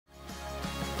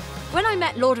When I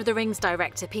met Lord of the Rings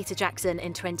director Peter Jackson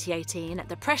in 2018 at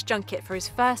the press junket for his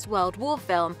first World War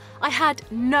film, I had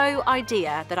no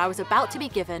idea that I was about to be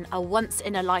given a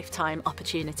once-in-a-lifetime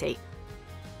opportunity.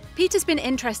 Peter's been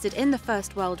interested in the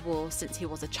First World War since he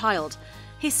was a child.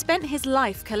 He's spent his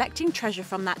life collecting treasure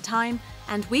from that time,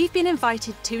 and we've been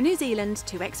invited to New Zealand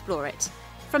to explore it.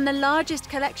 From the largest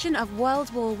collection of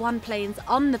World War I planes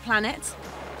on the planet,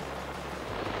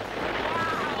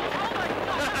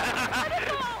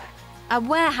 a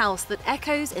warehouse that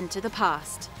echoes into the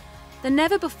past. The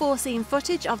never-before-seen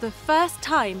footage of the first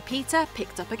time Peter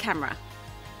picked up a camera.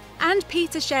 And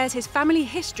Peter shares his family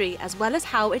history as well as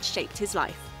how it shaped his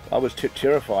life. I was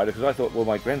terrified because I thought, well,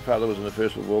 my grandfather was in the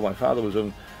First World War, my father was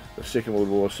in the Second World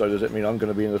War, so does that mean I'm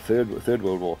going to be in the Third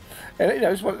World War? And you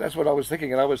know, that's what I was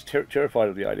thinking, and I was terrified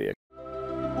of the idea.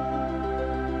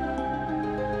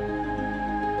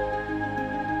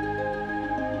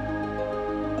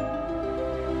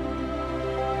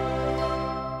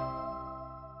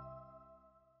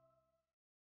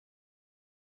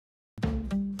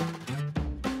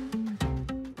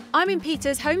 I'm in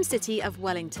Peter's home city of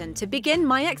Wellington to begin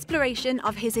my exploration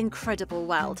of his incredible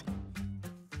world.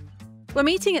 We're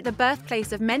meeting at the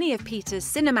birthplace of many of Peter's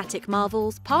cinematic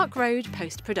marvels, Park Road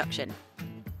Post-Production.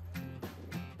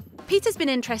 Peter's been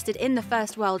interested in the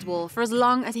First World War for as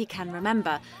long as he can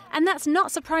remember, and that's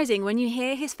not surprising when you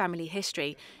hear his family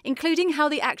history, including how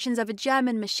the actions of a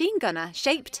German machine gunner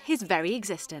shaped his very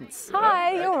existence.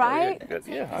 Hi, you all right?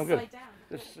 Yeah, I'm good.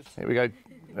 Here we go.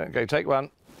 Okay, take one.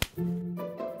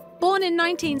 Born in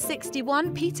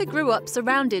 1961, Peter grew up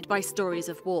surrounded by stories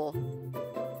of war.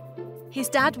 His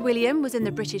dad, William, was in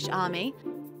the British Army.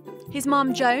 His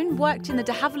mum, Joan, worked in the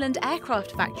de Havilland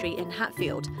aircraft factory in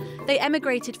Hatfield. They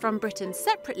emigrated from Britain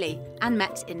separately and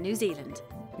met in New Zealand.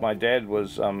 My dad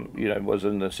was was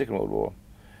in the Second World War.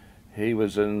 He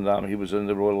was in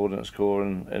the Royal Ordnance Corps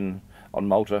on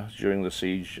Malta during the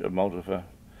siege of Malta for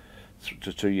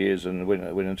 2 years, and went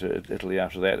into Italy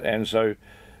after that. And so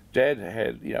Dad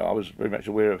had, I was very much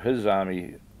aware of his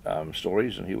army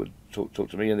stories, and he would talk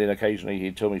to me, and then occasionally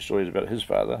he'd tell me stories about his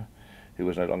father, who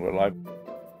was no longer alive.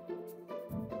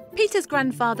 Peter's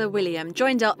grandfather William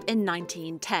joined up in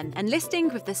 1910,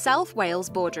 enlisting with the South Wales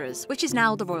Borderers, which is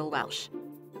now the Royal Welsh.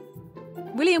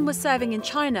 William was serving in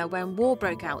China when war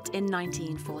broke out in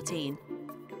 1914.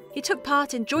 He took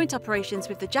part in joint operations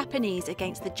with the Japanese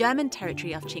against the German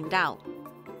territory of Qingdao.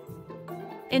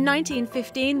 In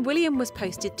 1915, William was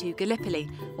posted to Gallipoli,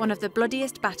 one of the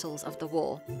bloodiest battles of the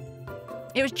war.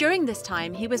 It was during this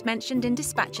time he was mentioned in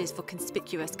dispatches for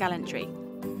conspicuous gallantry.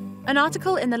 An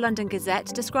article in the London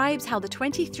Gazette describes how the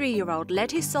 23-year-old led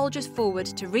his soldiers forward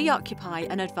to reoccupy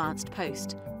an advanced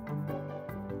post.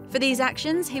 For these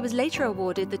actions, he was later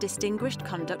awarded the Distinguished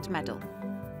Conduct Medal.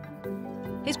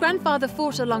 His grandfather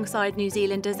fought alongside New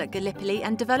Zealanders at Gallipoli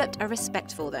and developed a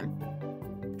respect for them.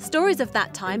 Stories of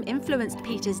that time influenced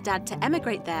Peter's dad to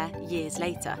emigrate there years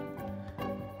later.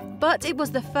 But it was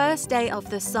the first day of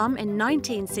the Somme in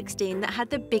 1916 that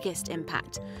had the biggest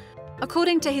impact.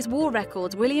 According to his war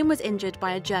records, William was injured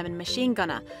by a German machine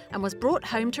gunner and was brought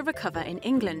home to recover in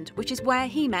England, which is where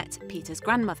he met Peter's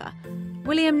grandmother.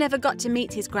 William never got to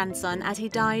meet his grandson as he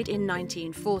died in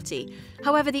 1940.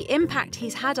 However, the impact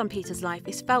he's had on Peter's life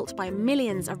is felt by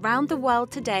millions around the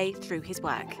world today through his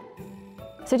work.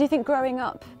 So do you think growing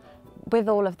up with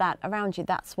all of that around you,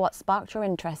 that's what sparked your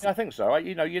interest? I think so.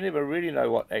 You never really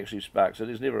know what actually sparks it.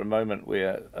 There's never a moment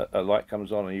where a light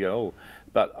comes on and you go, oh.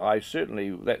 But I certainly,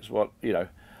 that's what,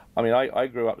 I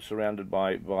grew up surrounded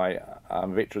by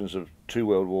veterans of 2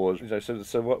 world wars.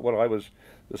 So what I was,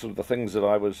 the sort of the things that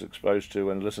I was exposed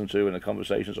to and listened to, and the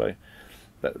conversations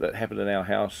that happened in our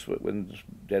house when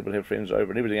Dad would have friends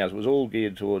over and everything else, was all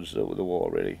geared towards the war,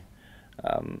 really.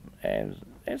 And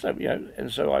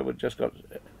so I would just got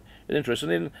an interest,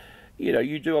 and then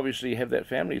you do obviously have that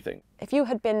family thing. If you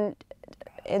had been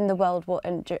in the World War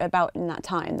and about in that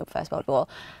time, the First World War,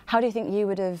 how do you think you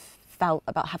would have felt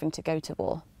about having to go to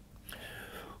war?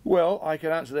 Well, I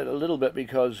can answer that a little bit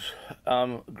because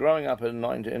growing up in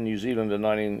New Zealand in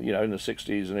the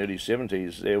 60s and early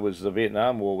 70s, there was the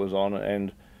Vietnam War was on,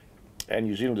 and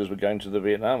New Zealanders were going to the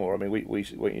Vietnam War. I mean,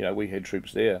 we had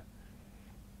troops there.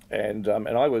 And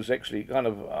I was actually kind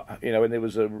of, when there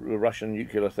was a Russian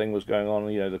nuclear thing was going on,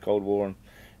 the Cold War and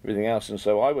everything else, and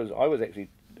so I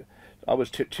was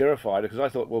terrified because I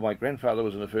thought, well, my grandfather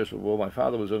was in the First World War, my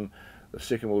father was in the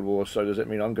Second World War, so does that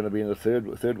mean I'm going to be in the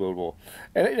Third World War?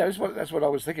 And that's what I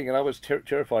was thinking, and I was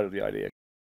terrified of the idea.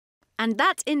 And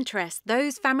that interest,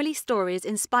 those family stories,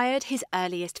 inspired his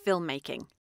earliest filmmaking.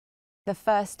 The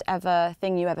first ever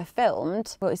thing you ever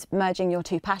filmed was merging your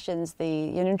two passions,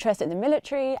 your interest in the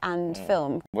military and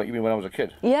film. What, you mean when I was a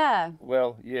kid? Yeah.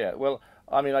 Well, yeah. Well,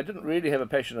 I mean, I didn't really have a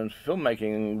passion in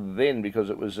filmmaking then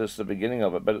because it was just the beginning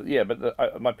of it. But yeah,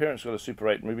 my parents got a Super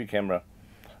 8 movie camera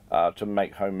to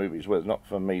make home movies with, not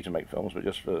for me to make films, but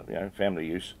just for family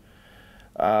use.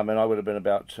 And I would have been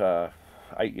about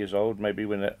 8 years old, maybe,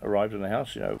 when it arrived in the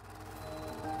house.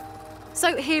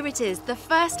 So here it is, the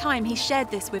first time he shared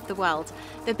this with the world,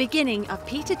 the beginning of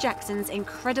Peter Jackson's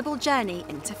incredible journey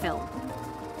into film.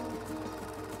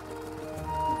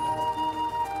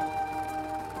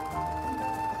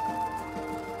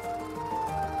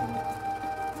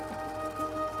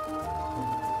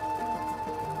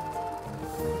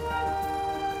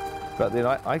 But then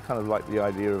I kind of like the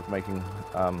idea of making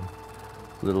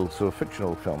little sort of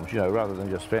fictional films, rather than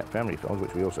just family films,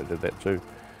 which we also did that too.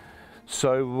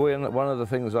 So one of the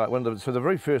things, so the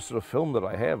very first sort of film that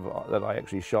I have, that I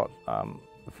actually shot,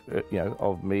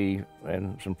 of me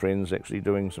and some friends actually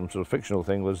doing some sort of fictional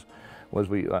thing was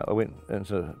I went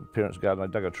into parents' garden, I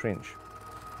dug a trench.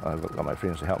 I got my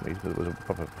friends to help me because it was a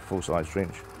proper full-size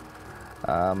trench.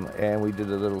 And we did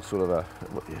a little sort of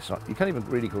you can't even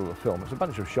really call it a film, it's a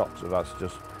bunch of shots of us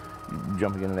just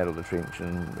jumping in and out of the trench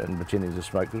and pretending to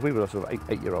smoke, because we were sort of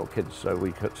eight-year-old kids, so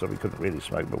we couldn't really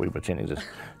smoke, but we were pretending to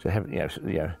have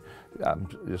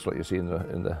just like you see in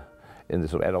the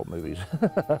sort of adult movies.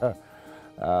 That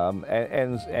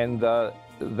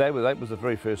was the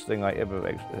very first thing I ever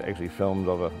actually filmed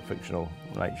of a fictional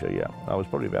nature. Yeah, I was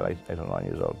probably about 8 or 9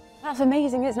 years old. That's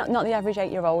amazing. It's not the average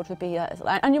 8-year-old would be,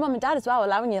 and your mum and dad as well,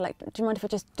 allowing you, like, do you mind if I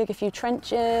just dig a few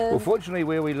trenches? Well, fortunately,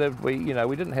 where we lived, we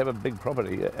didn't have a big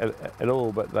property at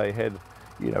all, but they had,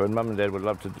 and mum and dad would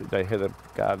love to. They had a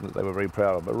garden that they were very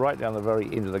proud of. But right down the very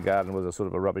end of the garden was a sort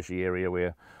of a rubbishy area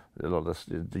where a lot of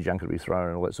the junk could be thrown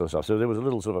and all that sort of stuff. So there was a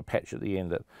little sort of a patch at the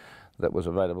end that was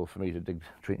available for me to dig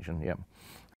trench in. Yeah.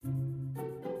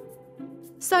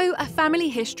 So, a family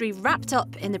history wrapped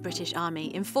up in the British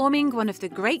Army, informing one of the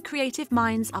great creative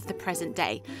minds of the present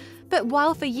day. But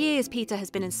while for years Peter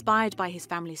has been inspired by his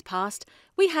family's past,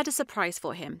 we had a surprise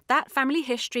for him, that family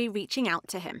history reaching out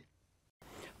to him.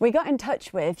 We got in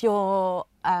touch with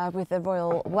with the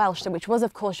Royal Welsh, which was,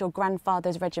 of course, your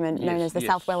grandfather's regiment, known as the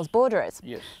South Wales Borderers.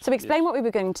 Yes. So explain what we were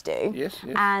going to do. Yes.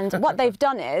 And what they've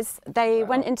done is they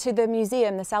went into the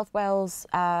museum, the South Wales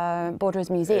Borderers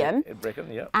Museum. In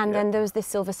Brecon, yeah. And then there was this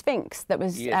silver sphinx that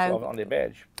was on their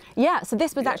badge. Yeah. So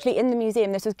this was actually in the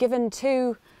museum. This was given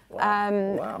to.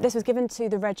 Wow. This was given to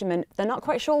the regiment. They're not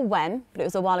quite sure when, but it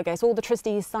was a while ago. So all the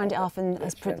trustees signed it off, and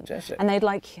they'd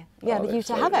like, you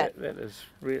to have it. That is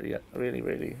really,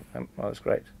 that's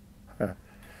great.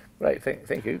 Great,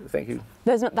 thank you.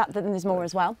 There's not that, then there's more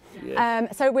as well.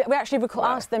 Yes. So we actually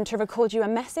asked them to record you a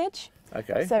message.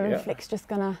 Okay. So Flick's just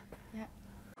gonna. Yeah.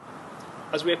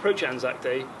 As we approach Anzac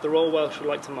Day, the Royal Welsh would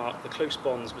like to mark the close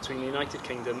bonds between the United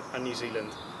Kingdom and New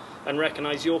Zealand, and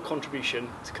recognise your contribution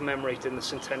to commemorating the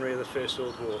centenary of the First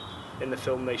World War in the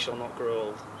film They Shall Not Grow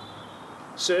Old.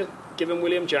 Sir, given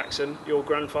William Jackson, your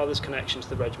grandfather's connection to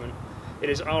the regiment, it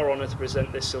is our honour to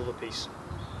present this silver piece.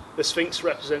 The Sphinx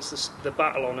represents the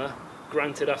battle honour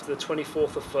granted after the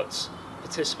 24th of Foot's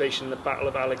participation in the Battle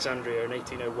of Alexandria in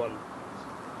 1801.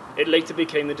 It later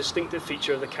became the distinctive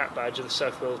feature of the cap badge of the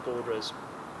South Wales Borderers.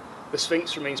 The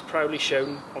Sphinx remains proudly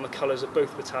shown on the colours of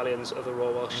both battalions of the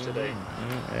Royal Welsh today.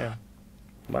 Yeah.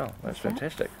 Wow, that's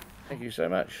fantastic. Thank you so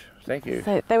much. Thank you.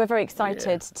 So they were very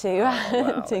excited to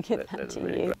wow. to give that to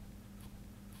really you. Great.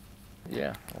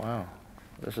 Yeah. Wow.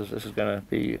 This is going to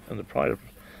be in the pride of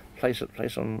place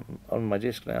on my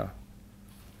desk now.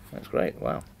 That's great.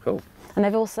 Wow. Cool. And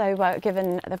they've also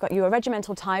they've got you a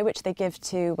regimental tie, which they give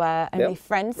to only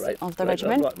friends of the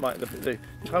regiment. The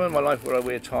time in my life where I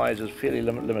wear ties is fairly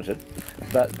limited,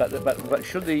 but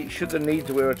should the need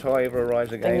to wear a tie ever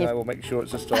arise again, I will make sure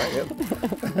it's this tie.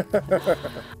 Yep.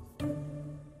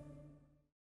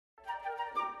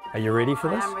 Are you ready for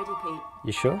this? I am ready, Pete.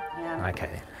 You sure? Yeah.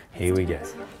 Okay, here we go.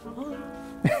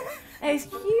 It's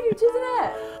huge, isn't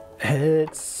it?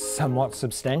 It's somewhat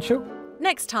substantial.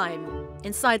 Next time,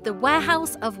 inside the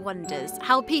Warehouse of Wonders,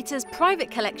 how Peter's private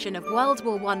collection of World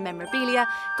War I memorabilia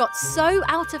got so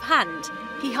out of hand,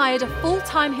 he hired a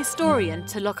full-time historian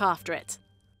to look after it.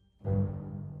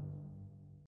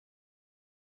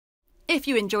 If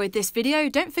you enjoyed this video,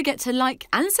 don't forget to like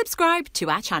and subscribe to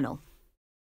our channel.